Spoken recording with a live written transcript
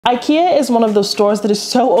Ikea is one of those stores that is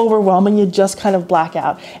so overwhelming you just kind of black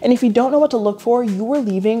out. And if you don't know what to look for, you are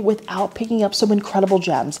leaving without picking up some incredible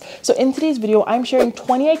gems. So in today's video, I'm sharing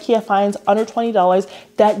 20 Ikea finds under $20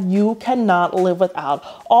 that you cannot live without.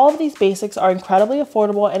 All of these basics are incredibly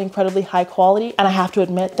affordable and incredibly high quality, and I have to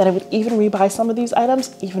admit that I would even rebuy some of these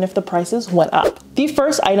items even if the prices went up. The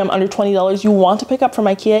first item under $20 you want to pick up from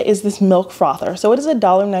Ikea is this milk frother. So it is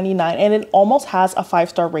 $1.99 and it almost has a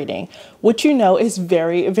 5-star rating, which you know is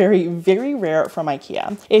very, very, very rare from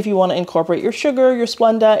Ikea. If you want to incorporate your sugar, your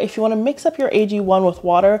Splenda, if you want to mix up your AG1 with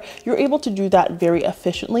water, you're able to do that very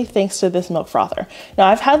efficiently thanks to this milk frother. Now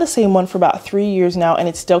I've had the same one for about 3 years now and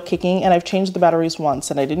it's still kicking, and I've changed the batteries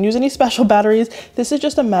once and I didn't use any special batteries. This is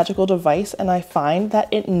just a magical device and I find that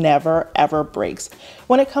it never ever breaks.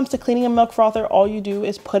 When it comes to cleaning a milk frother, all you do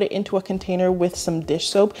is put it into a container with some dish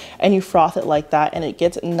soap and you froth it like that and it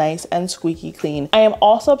gets nice and squeaky clean. I am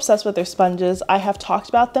also obsessed with their sponges. I have talked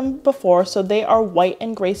about them before. So they are white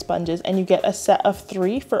and gray sponges and you get a set of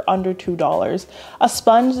 3 for under $2. A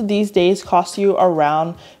sponge these days costs you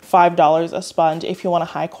around $5 a sponge if you want a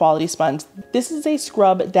high quality sponge. This is a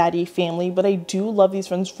Scrub Daddy family, but I do love these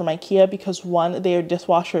ones from Ikea because 1, they are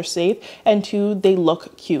dishwasher safe, and 2, they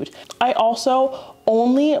look cute. I also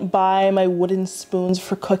only buy my wooden spoons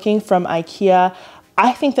for cooking from Ikea.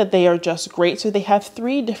 I think that they are just great. So they have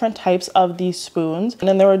 3 different types of these spoons and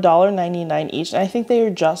then they're $1.99 each. And I think they are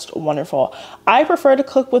just wonderful. I prefer to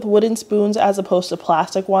cook with wooden spoons as opposed to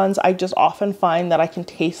plastic ones. I just often find that I can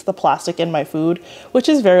taste the plastic in my food, which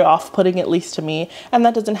is very off-putting, at least to me. And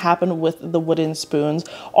that doesn't happen with the wooden spoons.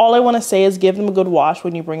 All I want to say is give them a good wash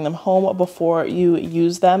when you bring them home before you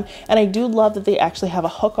use them. And I do love that they actually have a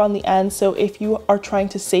hook on the end. So if you are trying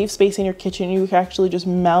to save space in your kitchen, you can actually just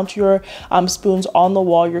mount your spoons on the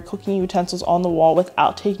wall, your cooking utensils on the wall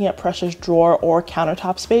without taking up precious drawer or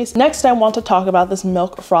countertop space. Next, I want to talk about this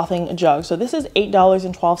milk frothing jug. So this is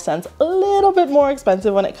 $8.12, a little bit more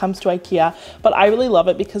expensive when it comes to Ikea, but I really love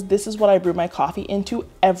it because this is what I brew my coffee into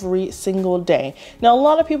every single day. Now, a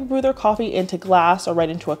lot of people brew their coffee into glass or right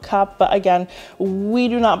into a cup, but again, we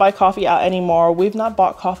do not buy coffee out anymore. We've not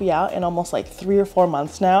bought coffee out in almost like 3 or 4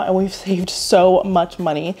 months now, and we've saved so much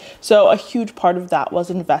money. So a huge part of that was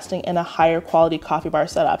investing in a higher quality coffee bar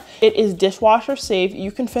setup. It is dishwasher safe.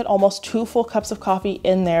 You can fit almost 2 full cups of coffee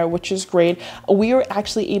in there, which is great. We were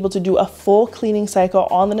actually able to do a full cleaning cycle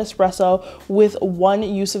on the Nespresso with 1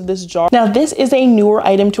 use of this jar. Now this is a newer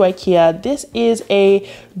item to Ikea. This is a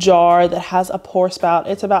jar that has a pour spout.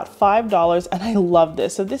 It's about $5 and I love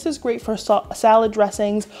this. So this is great for salad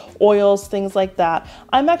dressings, oils, things like that.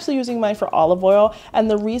 I'm actually using mine for olive oil, and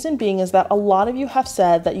the reason being is that a lot of you have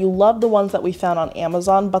said that you love the ones that we found on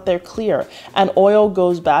Amazon, but they're clear and oil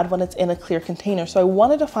goes bad when it's in a clear container. So I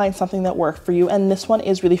wanted to find something that worked for you, and this one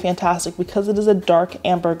is really fantastic because it is a dark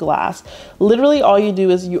amber glass. Literally all you do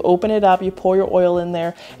is you open it up, you pour your oil in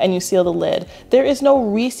there, and you seal the lid. There is no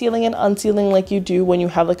resealing and unsealing like you do when you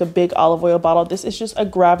have like a big olive oil bottle. This is just a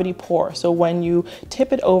gravity pour. So when you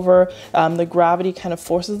tip it over, the gravity kind of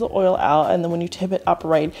forces the oil out, and then when you tip it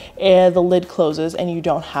upright, the lid closes and you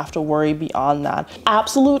don't have to worry beyond that.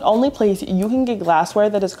 Absolute only place you can get glassware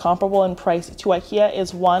that is comparable in price to Ikea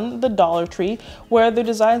is 1, the Dollar Tree, where the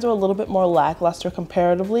designs are a little bit more lackluster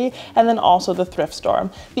comparatively, and then also the thrift store.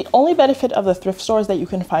 The only benefit of the thrift store is that you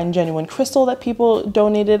can find genuine crystal that people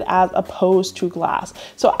donated as opposed to glass.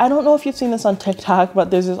 So I don't know if you've seen this on TikTok,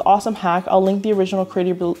 but there's this awesome hack. I'll link the original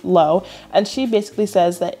creator below, and she basically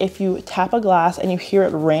says that if you tap a glass and you hear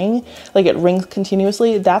it ring, like it rings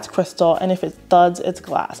continuously, that's crystal, and if it thuds, it's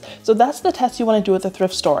glass. So that's the test you want to do at the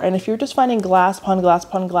thrift store. And if you're just finding glass upon glass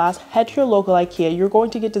upon glass, head to your local Ikea. You're going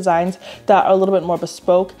to get designs that are a little bit more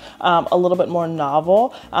bespoke, a little bit more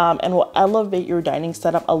novel, and will elevate your dining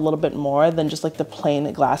setup a little bit more than just like the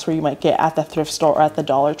plain glassware you might get at the thrift store or at the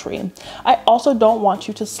Dollar Tree. I also don't want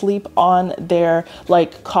you to sleep on their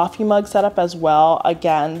like coffee mug setup as well.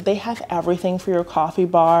 Again, they have everything for your coffee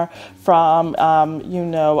bar, from you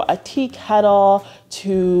know, a tea kettle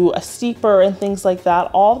to a steeper and things like that.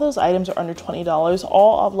 All of those items are under $20.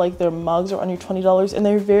 All of like their mugs are under $20, and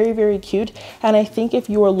they're very, very cute. And I think if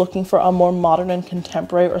you are looking for a more modern and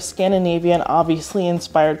contemporary or Scandinavian, obviously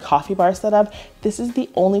inspired coffee bar setup, this is the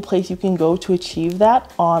only place you can go to achieve that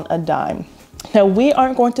on a dime. Now, we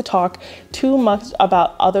aren't going to talk too much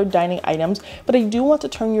about other dining items, but I do want to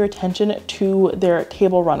turn your attention to their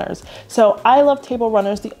table runners. So I love table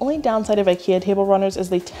runners. The only downside of Ikea table runners is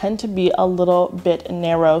they tend to be a little bit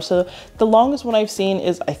narrow. So the longest one I've seen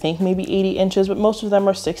is I think maybe 80 inches, but most of them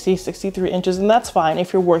are 60, 63 inches, and that's fine.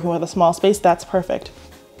 If you're working with a small space, that's perfect.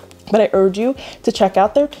 But I urge you to check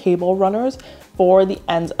out their table runners for the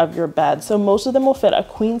ends of your bed. So most of them will fit a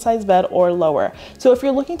queen size bed or lower. So if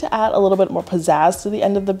you're looking to add a little bit more pizzazz to the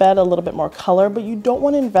end of the bed, a little bit more color, but you don't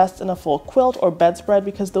want to invest in a full quilt or bedspread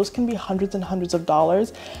because those can be hundreds and hundreds of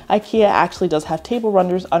dollars, Ikea actually does have table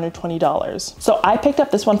runners under $20. So I picked up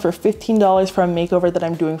this one for $15 for a makeover that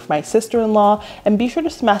I'm doing for my sister-in-law, and be sure to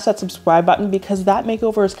smash that subscribe button because that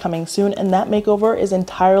makeover is coming soon, and that makeover is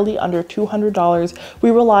entirely under $200. We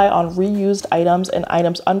rely on reused items and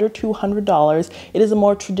items under $200. It is a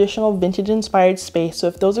more traditional vintage inspired space, so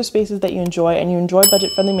if those are spaces that you enjoy and you enjoy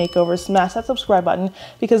budget friendly makeovers, smash that subscribe button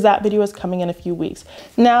because that video is coming in a few weeks.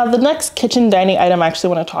 Now the next kitchen dining item I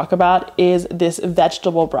actually want to talk about is this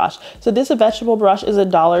vegetable brush. So this vegetable brush is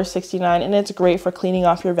 $1.69 and it's great for cleaning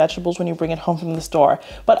off your vegetables when you bring it home from the store.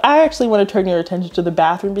 But I actually want to turn your attention to the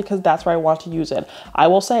bathroom because that's where I want to use it. I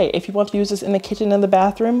will say, if you want to use this in the kitchen and the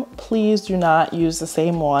bathroom, please do not use the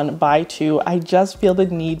same one. Buy two. I just feel the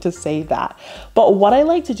need to say that. But what I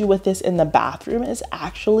like to do with this in the bathroom is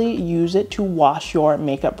actually use it to wash your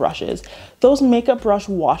makeup brushes. Those makeup brush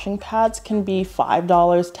washing pads can be $5,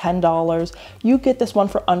 $10. You get this one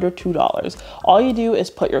for under $2. All you do is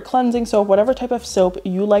put your cleansing soap, whatever type of soap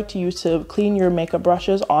you like to use to clean your makeup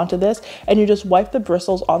brushes, onto this, and you just wipe the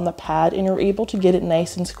bristles on the pad and you're able to get it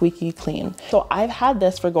nice and squeaky clean. So I've had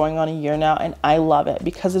this for going on a year now and I love it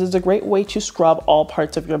because it is a great way to scrub all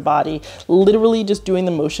parts of your body. Literally just doing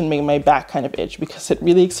the motion made my back kind of itch because it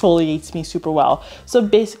really exfoliates me super well. So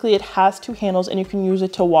basically it has two handles and you can use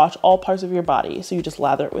it to wash all parts of your body. So you just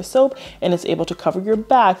lather it with soap and it's able to cover your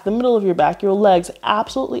back, the middle of your back, your legs,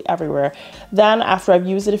 absolutely everywhere. Then after I've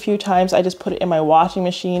used it a few times, I just put it in my washing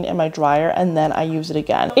machine and my dryer and then I use it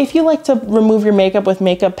again. If you like to remove your makeup with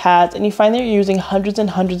makeup pads and you find that you're using hundreds and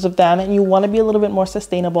hundreds of them and you want to be a little bit more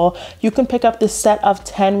sustainable, you can pick up this set of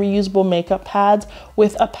 10 reusable makeup pads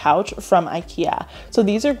with a pouch from Ikea. So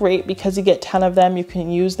these are great because you get 10 of them. You can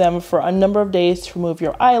use them for a number of days to remove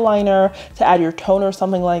your eyeliner, to add your toner,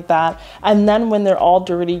 something like that. And then when they're all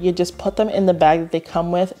dirty, you just put them in the bag that they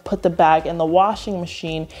come with, put the bag in the washing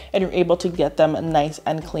machine, and you're able to get them nice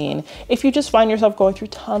and clean. If you just find yourself going through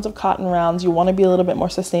tons of cotton rounds, you want to be a little bit more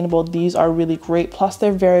sustainable, these are really great. Plus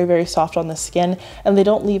they're very, very soft on the skin and they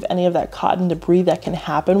don't leave any of that cotton debris that can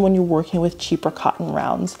happen when you're working with cheaper cotton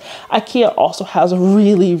rounds. Ikea also has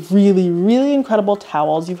really, really, really incredible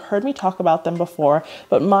towels. You've heard me talk about them before,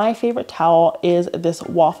 but my favorite towel is this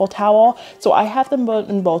waffle towel. So I have them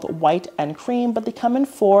in both white and cream, but they come in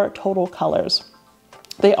 4 total colors.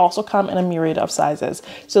 They also come in a myriad of sizes.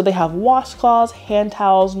 So they have washcloths, hand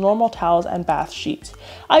towels, normal towels, and bath sheets.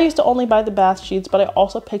 I used to only buy the bath sheets, but I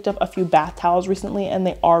also picked up a few bath towels recently and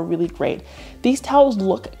they are really great. These towels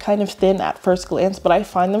look kind of thin at first glance, but I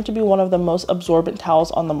find them to be one of the most absorbent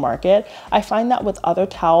towels on the market. I find that with other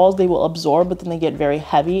towels, they will absorb, but then they get very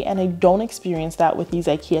heavy, and I don't experience that with these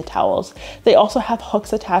Ikea towels. They also have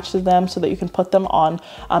hooks attached to them so that you can put them on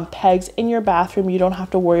pegs in your bathroom. You don't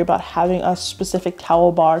have to worry about having a specific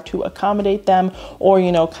towel bar to accommodate them, or,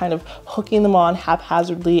 you know, kind of hooking them on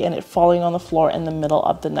haphazardly and it falling on the floor in the middle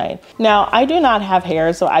of the night. Now, I do not have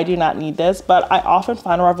hair, so I do not need this, but I often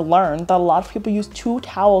find, or I've learned, that a lot of people use 2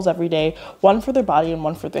 towels every day, one for their body and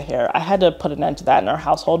one for their hair. I had to put an end to that in our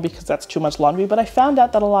household because that's too much laundry, but I found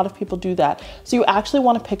out that a lot of people do that. So you actually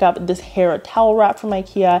want to pick up this hair towel wrap from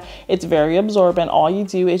Ikea. It's very absorbent. All you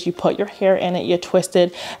do is you put your hair in it, you twist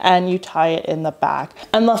it, and you tie it in the back.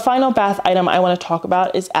 And the final bath item I want to talk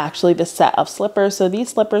about is actually the set of slippers. So these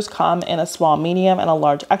slippers come in a small, medium, and a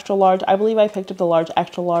large, extra large. I believe I picked up the large,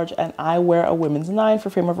 extra large, and I wear a women's 9 for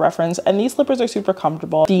frame of reference. And these slippers are super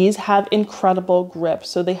comfortable. These have incredible grip.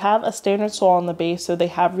 So they have a standard sole on the base, so they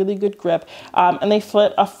have really good grip, and they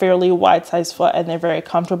fit a fairly wide size foot and they're very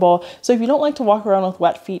comfortable. So if you don't like to walk around with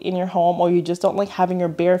wet feet in your home, or you just don't like having your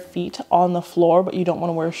bare feet on the floor, but you don't want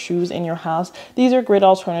to wear shoes in your house, these are a great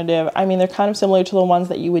alternative. I mean, they're kind of similar to the ones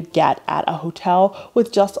that you would get at a hotel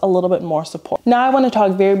with just a little bit more support. Now I want to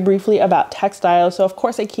talk very briefly about textiles. So of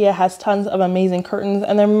course Ikea has tons of amazing curtains,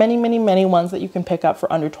 and there are many, many, many ones that you can pick up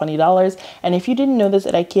for under $20. And if you didn't know this,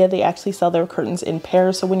 at Ikea they actually sell their curtains in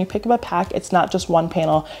pairs. So when you pick up a pack, it's not just one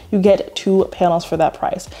panel, you get 2 panels for that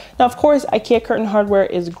price. Now of course Ikea curtain hardware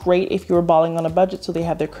is great if you're balling on a budget. So they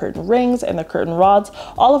have their curtain rings and their curtain rods,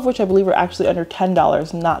 all of which I believe are actually under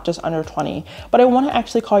 $10, not just under $20. But I want to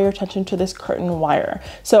actually call your attention to this curtain wire.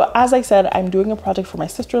 So as I said, I'm doing a project project for my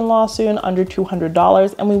sister-in-law soon, under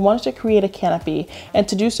 $200, and we wanted to create a canopy. And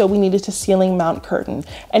to do so, we needed to ceiling mount curtain.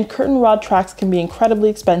 And curtain rod tracks can be incredibly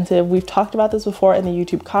expensive. We've talked about this before in the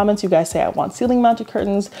YouTube comments. You guys say I want ceiling mounted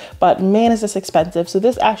curtains, but man, is this expensive. So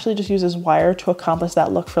this actually just uses wire to accomplish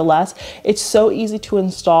that look for less. It's so easy to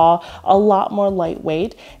install, a lot more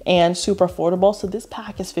lightweight, and super affordable. So this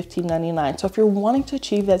pack is $15.99. So if you're wanting to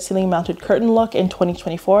achieve that ceiling mounted curtain look in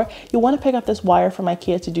 2024, you want to pick up this wire from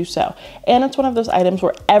Ikea to do so. And it's one of those items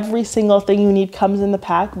where every single thing you need comes in the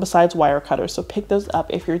pack besides wire cutters. So pick those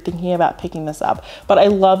up if you're thinking about picking this up. But I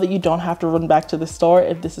love that you don't have to run back to the store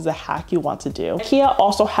if this is a hack you want to do. Ikea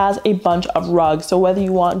also has a bunch of rugs. So whether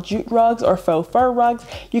you want jute rugs or faux fur rugs,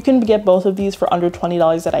 you can get both of these for under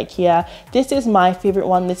 $20 at Ikea. This is my favorite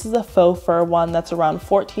one. This is a faux fur one that's around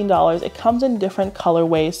 $14. It comes in different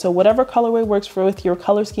colorways. So whatever colorway works with your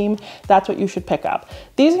color scheme, that's what you should pick up.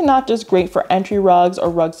 These are not just great for entry rugs or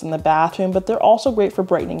rugs in the bathroom, but they're also great for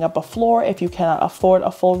brightening up a floor if you cannot afford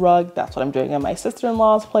a full rug. That's what I'm doing in my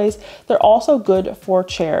sister-in-law's place. They're also good for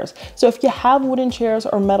chairs. So if you have wooden chairs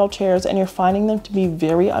or metal chairs and you're finding them to be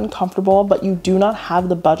very uncomfortable, but you do not have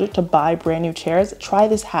the budget to buy brand new chairs, try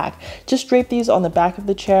this hack. Just drape these on the back of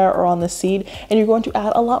the chair or on the seat, and you're going to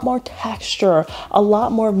add a lot more texture, a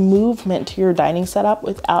lot more movement to your dining setup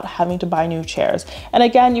without having to buy new chairs. And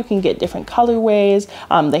again, you can get different colorways.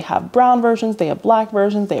 They have brown versions, they have black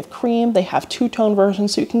versions, they have cream, they have two-tone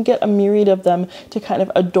versions, so you can get a myriad of them to kind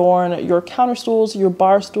of adorn your counter stools, your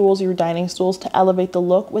bar stools, your dining stools, to elevate the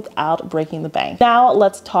look without breaking the bank. Now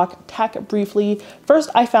let's talk tech briefly. First,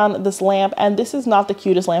 I found this lamp, and this is not the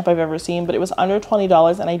cutest lamp I've ever seen, but it was under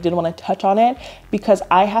 $20, and I did want to touch on it because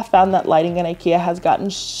I have found that lighting in Ikea has gotten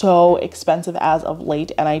so expensive as of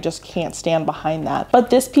late, and I just can't stand behind that. But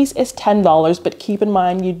this piece is $10, but keep in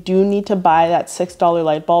mind you do need to buy that $6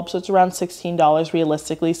 light bulb, so it's around $16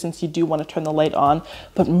 realistically, since you do want to turn the light on.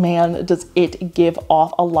 But man, does it give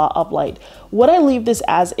off a lot of light. Would I leave this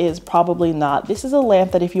as is? Probably not. This is a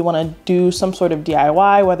lamp that if you want to do some sort of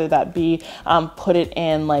DIY, whether that be put it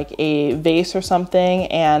in like a vase or something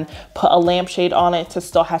and put a lampshade on it to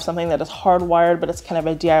still have something that is hardwired, but it's kind of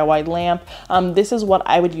a DIY lamp, this is what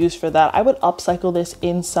I would use for that. I would upcycle this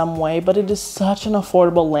in some way, but it is such an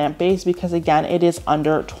affordable lamp base because again, it is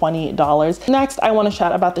under $20. Next, I want to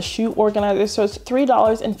chat about the shoe organizer. So it's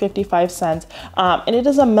 $3.55, and it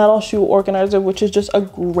is a metal shoe organizer, which is just a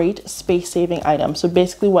great space-saving item. So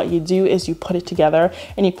basically what you do is you put it together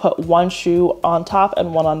and you put one shoe on top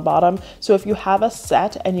and one on bottom. So if you have a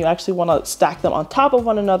set and you actually want to stack them on top of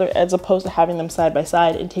one another as opposed to having them side by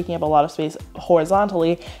side and taking up a lot of space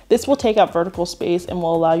horizontally, this will take up vertical space and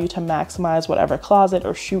will allow you to maximize whatever closet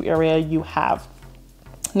or shoe area you have.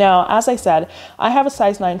 Now, as I said, I have a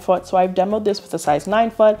size 9 foot, so I've demoed this with a size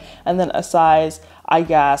 9 foot and then a size, I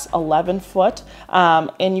guess, 11 foot.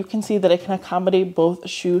 And you can see that it can accommodate both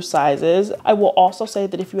shoe sizes. I will also say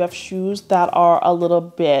that if you have shoes that are a little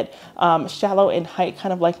bit shallow in height,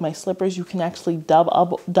 kind of like my slippers, you can actually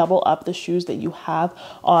double up the shoes that you have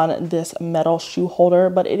on this metal shoe holder.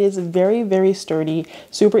 But it is very, very sturdy,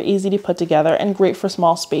 super easy to put together, and great for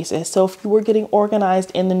small spaces. So if you were getting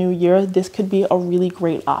organized in the new year, this could be a really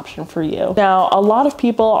great option for you. Now, a lot of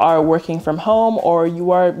people are working from home, or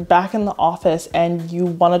you are back in the office and you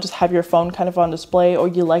want to just have your phone kind of on display, or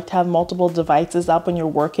you like to have multiple devices up when you're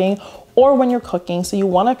working or when you're cooking. So you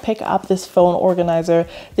want to pick up this phone organizer.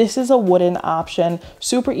 This is a wooden option,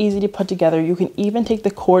 super easy to put together. You can even take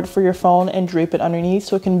the cord for your phone and drape it underneath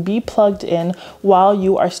so it can be plugged in while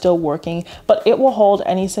you are still working, but it will hold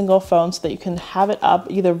any single phone so that you can have it up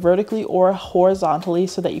either vertically or horizontally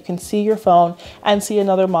so that you can see your phone and see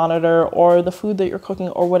another monitor or the food that you're cooking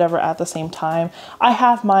or whatever at the same time. I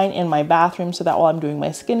have mine in my bathroom so that while I'm doing my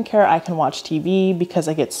skincare, I can watch TV because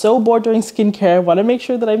I get so bored during skincare. I want to make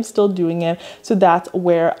sure that I'm still doing it. So that's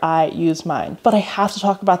where I use mine. But I have to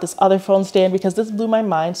talk about this other phone stand because this blew my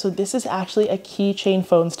mind. So this is actually a keychain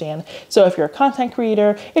phone stand. So if you're a content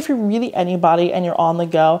creator, if you're really anybody and you're on the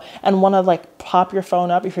go and want to like pop your phone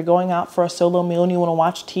up, if you're going out for a solo meal and you want to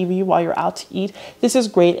watch TV while you're out to eat, this is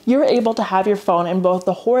great. You're able to have your phone in both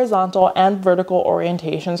the horizontal and vertical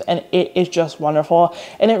orientations, and it is just wonderful.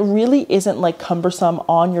 And it really isn't like cumbersome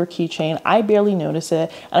on your keychain. I barely notice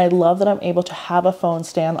it, and I love that I'm able to have a phone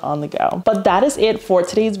stand on the go. But that is it for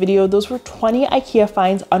today's video. Those were 20 IKEA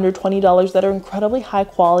finds under $20 that are incredibly high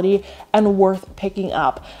quality and worth picking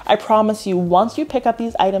up. I promise you, once you pick up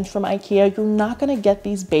these items from IKEA, you're not going to get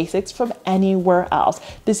these basics from anywhere else.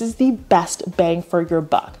 This is the best bang for your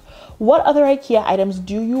buck. What other IKEA items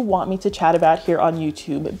do you want me to chat about here on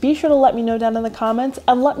YouTube? Be sure to let me know down in the comments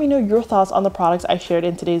and let me know your thoughts on the products I shared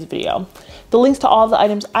in today's video. The links to all of the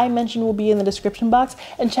items I mentioned will be in the description box,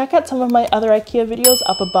 and check out some of my other IKEA videos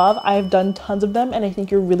up above. I have done tons of them and I think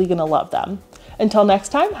you're really gonna love them. Until next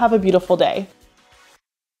time, have a beautiful day.